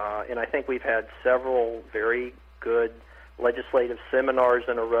 and I think we've had several very good legislative seminars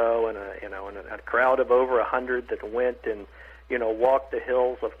in a row, and a crowd of over 100 that went and walked the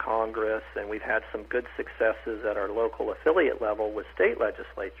hills of Congress, and we've had some good successes at our local affiliate level with state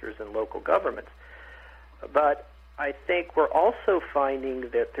legislatures and local governments. But I think we're also finding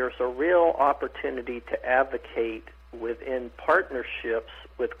that there's a real opportunity to advocate within partnerships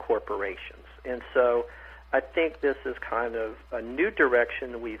with corporations. And so I think this is kind of a new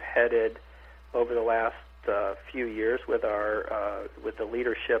direction we've headed over the last few years with the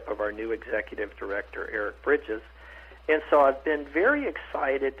leadership of our new executive director, Eric Bridges. And so I've been very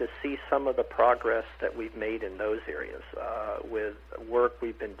excited to see some of the progress that we've made in those areas with work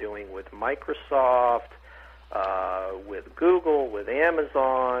we've been doing with Microsoft, with Google, with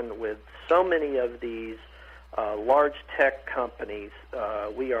Amazon, with so many of these large tech companies.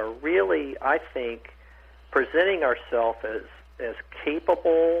 We are really, I think, presenting ourselves as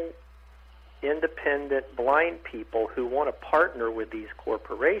capable, independent, blind people who want to partner with these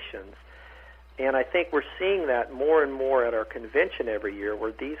corporations. And I think we're seeing that more and more at our convention every year,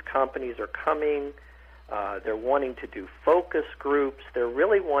 where these companies are coming, they're wanting to do focus groups, they're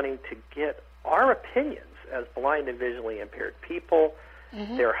really wanting to get our opinions as blind and visually impaired people.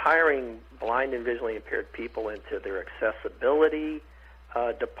 They're hiring blind and visually impaired people into their accessibility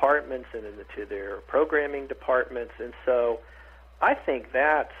departments and into their programming departments. And so I think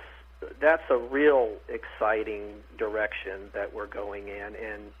that's that's a real exciting direction that we're going in,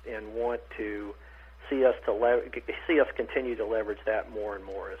 and want to see us continue to leverage that more and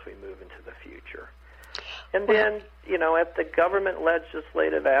more as we move into the future. And then, at the government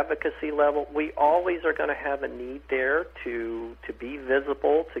legislative advocacy level, we always are going to have a need there to be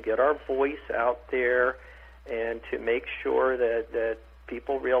visible, to get our voice out there, and to make sure that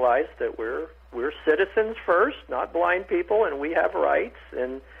people realize that we're citizens first, not blind people, and we have rights,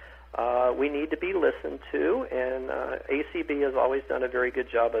 and we need to be listened to. And ACB has always done a very good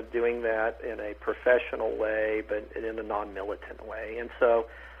job of doing that in a professional way, but in a non-militant way. And so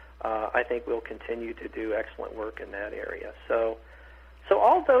I think we'll continue to do excellent work in that area. So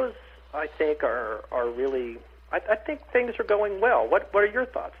all those, I think, are really. I think things are going well. What are your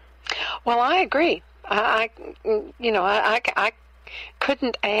thoughts? Well, I agree. I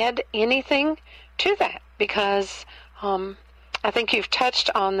couldn't add anything to that, because I think you've touched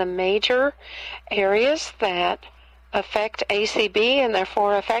on the major areas that affect ACB and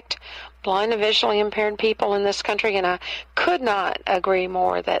therefore affect blind and visually impaired people in this country, and I could not agree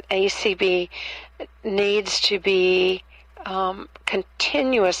more that ACB needs to be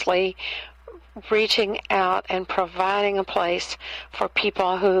continuously reaching out and providing a place for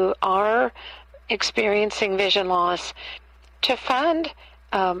people who are experiencing vision loss to find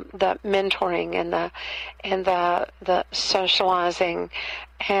the mentoring and the socializing,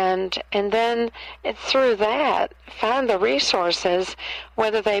 and then through that find the resources,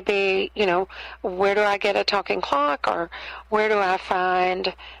 whether they be, where do I get a talking clock, or where do I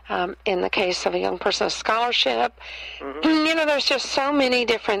find, in the case of a young person, a scholarship. Mm-hmm. There's just so many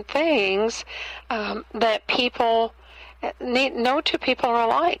different things that people need. No two people are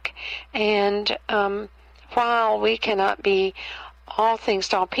alike, and while we cannot be all things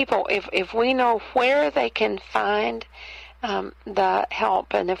to all people, if we know where they can find the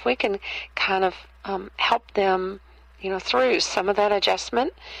help, and if we can kind of help them, through some of that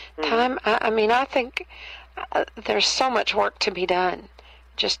adjustment time, I think there's so much work to be done,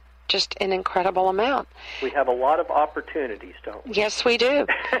 just an incredible amount. We have a lot of opportunities, don't we? Yes, we do.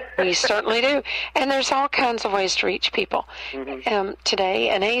 We certainly do. And there's all kinds of ways to reach people today,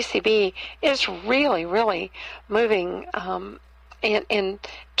 and ACB is really, really moving. In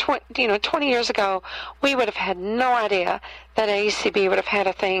 20 years ago, we would have had no idea that ACB would have had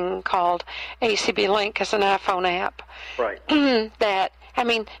a thing called ACB Link as an iPhone app. Right. 20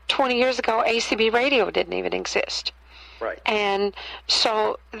 years ago, ACB Radio didn't even exist. Right. And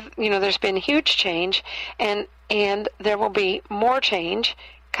so, there's been huge change, and there will be more change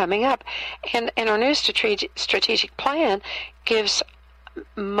coming up. And our new strategic plan gives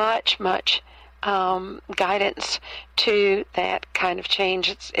much guidance to that kind of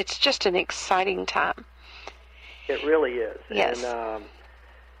change. It's just an exciting time. It really is. Yes.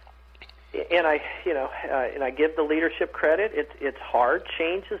 And I give the leadership credit. It's hard.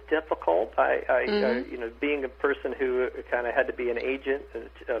 Change is difficult. I being a person who kind of had to be an agent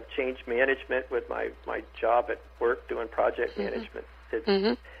of change management with my job at work doing project management.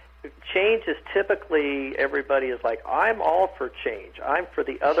 Change is typically, everybody is like, I'm all for change. I'm for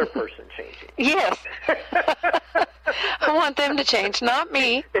the other person changing. Yes. I want them to change, not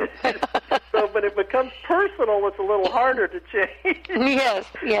me. So, but it becomes personal, it's a little harder to change.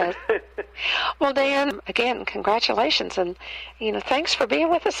 Yes. Well, Dan, again, congratulations, and thanks for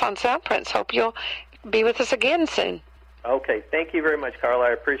being with us on Soundprints. Hope you'll be with us again soon. Okay, thank you very much, Carla.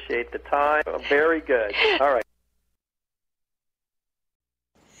 I appreciate the time. Very good. All right.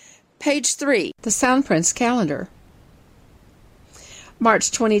 Page 3, the Soundprints calendar.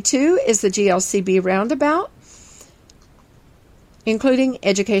 March 22 is the GLCB Roundabout, including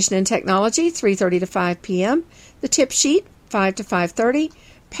Education and Technology, 3:30 to 5 p.m., the tip sheet, 5 to 5:30,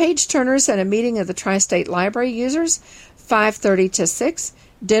 page turners and a meeting of the Tri-State Library users, 5:30 to 6,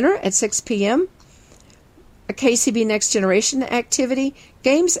 dinner at 6 p.m., a KCB Next Generation activity,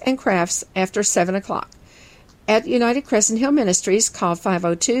 games and crafts after 7 o'clock. At United Crescent Hill Ministries, call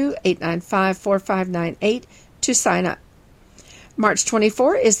 502-895-4598 to sign up. March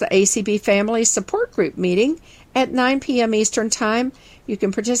 24 is the ACB Family Support Group meeting at 9 p.m. Eastern Time. You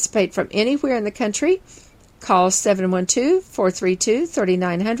can participate from anywhere in the country. Call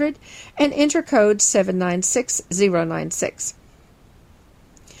 712-432-3900 and enter code 796096.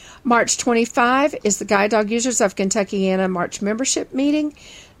 March 25 is the Guide Dog Users of Kentuckiana March membership meeting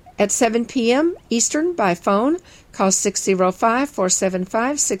at 7 p.m. Eastern by phone. Call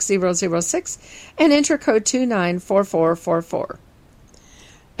 605-475-6006 and enter code 294444.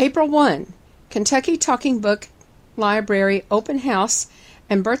 April 1, Kentucky Talking Book Library Open House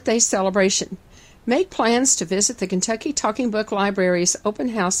and Birthday Celebration. Make plans to visit the Kentucky Talking Book Library's open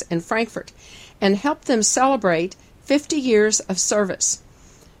house in Frankfort and help them celebrate 50 years of service.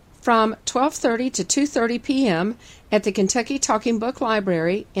 From 12:30 to 2:30 p.m. at the Kentucky Talking Book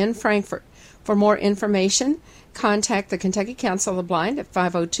Library in Frankfort. For more information, contact the Kentucky Council of the Blind at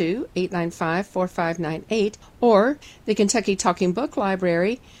 502-895-4598 or the Kentucky Talking Book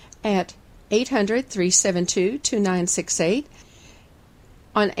Library at 800-372-2968.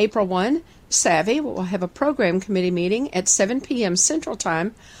 On April 1, Savvy will have a program committee meeting at 7 p.m. Central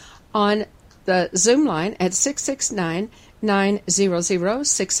Time on the Zoom line at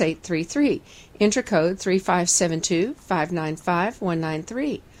 669-900-6833. Enter code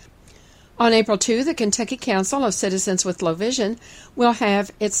 3572-595-193. On April 2, the Kentucky Council of Citizens with Low Vision will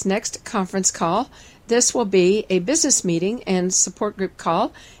have its next conference call. This will be a business meeting and support group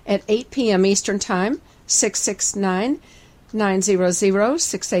call at 8 p.m. Eastern Time,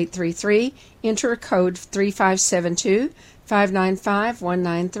 669-900-6833. Enter code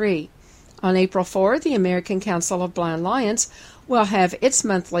 3572-595-193. On April 4, the American Council of Blind Lions will have its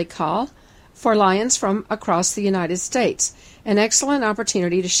monthly call for Lions from across the United States, an excellent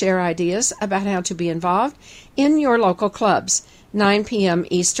opportunity to share ideas about how to be involved in your local clubs. 9 p.m.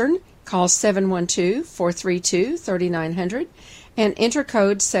 Eastern, call 712-432-3900 and enter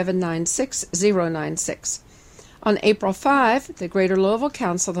code 796096. On April 5, the Greater Louisville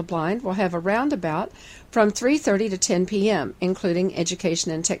Council of the Blind will have a roundabout from 3:30 to 10 p.m., including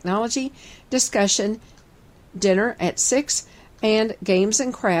education and technology, discussion, dinner at 6, and games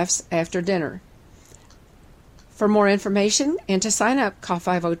and crafts after dinner. For more information and to sign up, call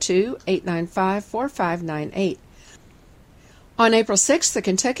 502-895-4598. On April 6th, the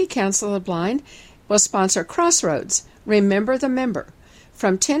Kentucky Council of the Blind will sponsor Crossroads, Remember the Member,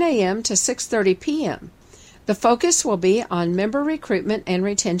 from 10 a.m. to 6:30 p.m. The focus will be on member recruitment and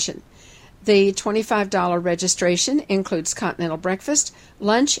retention. The $25 registration includes continental breakfast,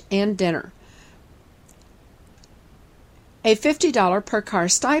 lunch, and dinner. A $50 per car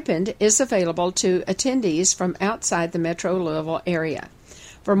stipend is available to attendees from outside the Metro Louisville area.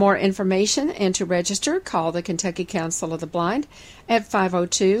 For more information and to register, call the Kentucky Council of the Blind at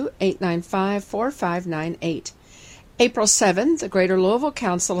 502-895-4598. April 7, the Greater Louisville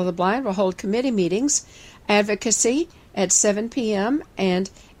Council of the Blind will hold committee meetings, advocacy at 7 p.m., and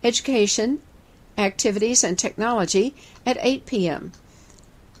education, activities, and technology at 8 p.m.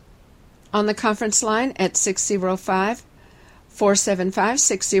 On the conference line at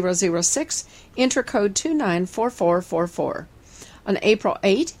 605-475-6006, enter code 294444. On April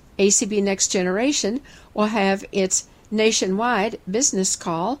 8, ACB Next Generation will have its nationwide business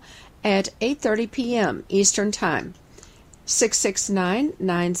call at 8:30 p.m. Eastern Time,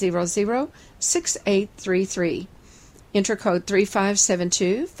 669-900-6833. Enter code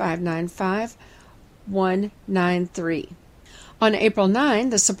 3572-595-193. On April 9,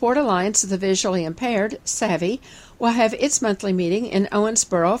 the Support Alliance of the Visually Impaired, Savvy, will have its monthly meeting in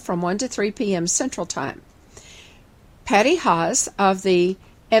Owensboro from 1 to 3 p.m. Central Time. Patty Haas of the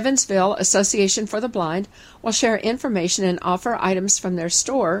Evansville Association for the Blind will share information and offer items from their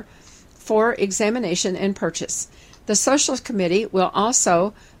store for examination and purchase. The Social Committee will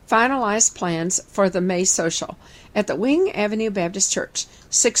also finalize plans for the May Social at the Wing Avenue Baptist Church,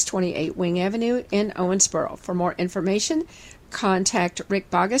 628 Wing Avenue in Owensboro. For more information, contact Rick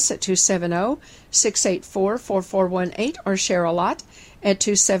Bogus at 270-684-4418 or Cheryl Lott at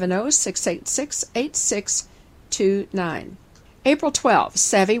 270-686-8629. April 12,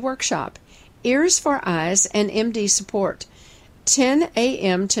 Savvy Workshop, Ears for Eyes and MD Support, 10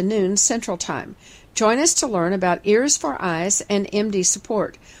 a.m. to noon Central Time. Join us to learn about Ears for Eyes and MD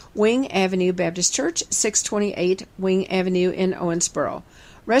Support, Wing Avenue Baptist Church, 628 Wing Avenue in Owensboro.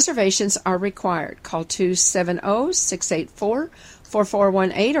 Reservations are required. Call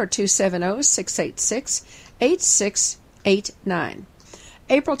 270-684-4418 or 270-686-8689.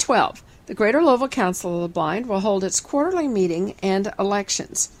 April 12, the Greater Louisville Council of the Blind will hold its quarterly meeting and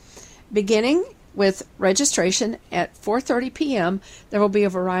elections. Beginning with registration at 4:30 p.m., there will be a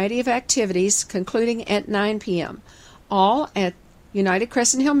variety of activities concluding at 9 p.m., all at United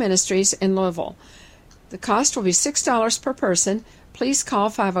Crescent Hill Ministries in Louisville. The cost will be $6 per person. Please call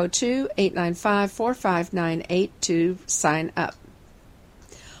 502-895-4598 to sign up.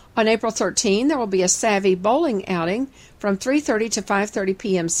 On April 13, there will be a Savvy bowling outing from 3:30 to 5:30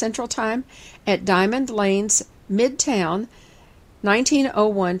 p.m. Central Time at Diamond Lanes, Midtown,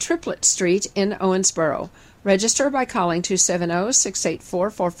 1901 Triplet Street in Owensboro. Register by calling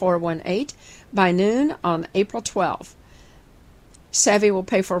 270-684-4418 by noon on April 12. Savvy will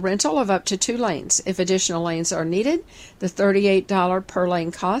pay for rental of up to 2 lanes. If additional lanes are needed, the $38 per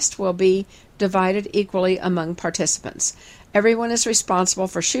lane cost will be divided equally among participants. Everyone is responsible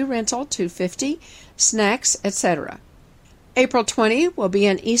for shoe rental, $2.50, snacks, etc. April 20 will be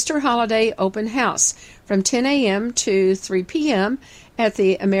an Easter holiday open house from 10 a.m. to 3 p.m. at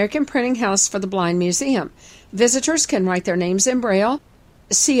the American Printing House for the Blind Museum. Visitors can write their names in Braille,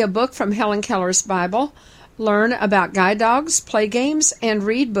 see a book from Helen Keller's Bible, learn about guide dogs, play games, and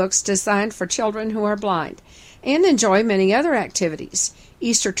read books designed for children who are blind, and enjoy many other activities.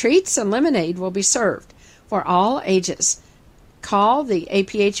 Easter treats and lemonade will be served for all ages. Call the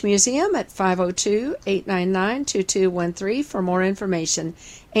APH Museum at 502-899-2213 for more information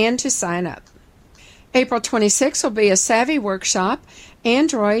and to sign up. April 26 will be a Savvy workshop,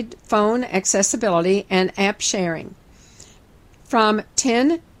 Android phone accessibility and app sharing. From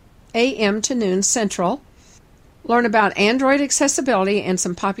 10 a.m. to noon Central, learn about Android accessibility and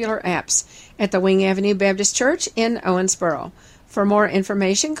some popular apps at the Wing Avenue Baptist Church in Owensboro. For more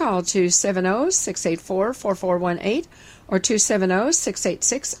information, call 270-684-4418 or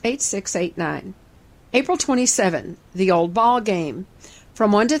 270-686-8689. April 27, the Old Ball Game,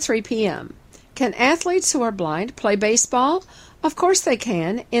 from 1 to 3 p.m. Can athletes who are blind play baseball? Of course they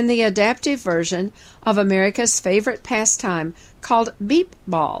can, in the adaptive version of America's favorite pastime called beep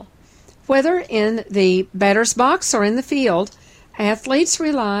ball. Whether in the batter's box or in the field, athletes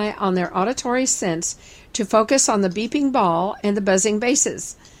rely on their auditory sense to focus on the beeping ball and the buzzing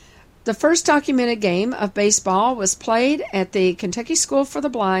bases. The first documented game of baseball was played at the Kentucky School for the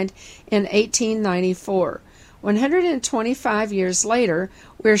Blind in 1894. 125 years later,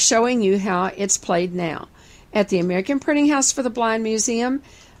 we're showing you how it's played now. At the American Printing House for the Blind Museum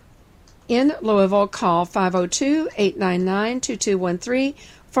in Louisville, call 502-899-2213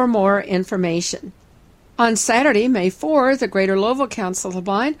 for more information. On Saturday, May 4, the Greater Louisville Council of the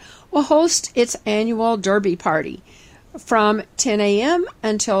Blind will host its annual Derby Party. From 10 a.m.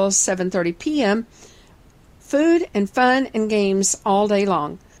 until 7:30 p.m., food and fun and games all day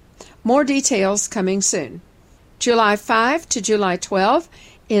long. More details coming soon. July 5 to July 12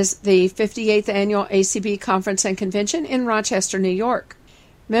 is the 58th Annual ACB Conference and Convention in Rochester, New York.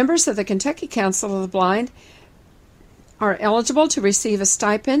 Members of the Kentucky Council of the Blind are eligible to receive a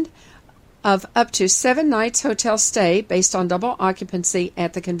stipend of up to 7 nights hotel stay based on double occupancy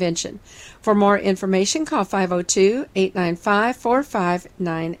at the convention. For more information, call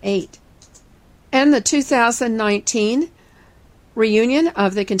 502-895-4598. And the 2019 reunion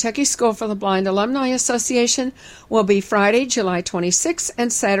of the Kentucky School for the Blind Alumni Association will be Friday, July 26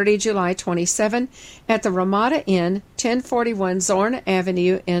 and Saturday, July 27 at the Ramada Inn, 1041 Zorn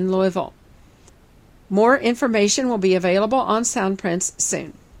Avenue in Louisville. More information will be available on Soundprints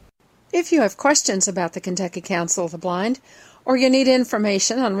soon. If you have questions about the Kentucky Council of the Blind, or you need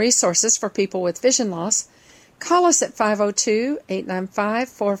information on resources for people with vision loss, call us at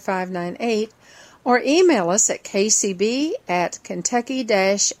 502-895-4598 or email us at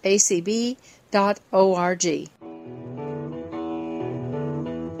kcb@kentucky-acb.org.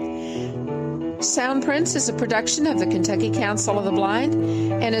 Soundprints is a production of the Kentucky Council of the Blind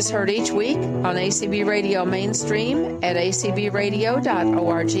and is heard each week on ACB Radio Mainstream at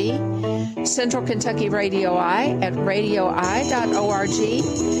acbradio.org, Central Kentucky Radio I at radioi.org,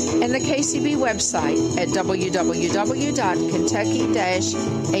 and the KCB website at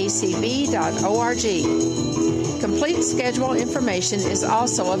www.kentucky-acb.org. Complete schedule information is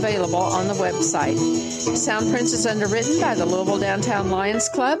also available on the website. Soundprints is underwritten by the Louisville Downtown Lions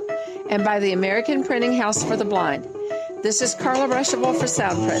Club and by the American Printing House for the Blind. This is Carla Ruschival for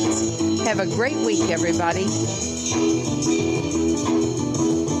Soundprints. Have a great week, everybody.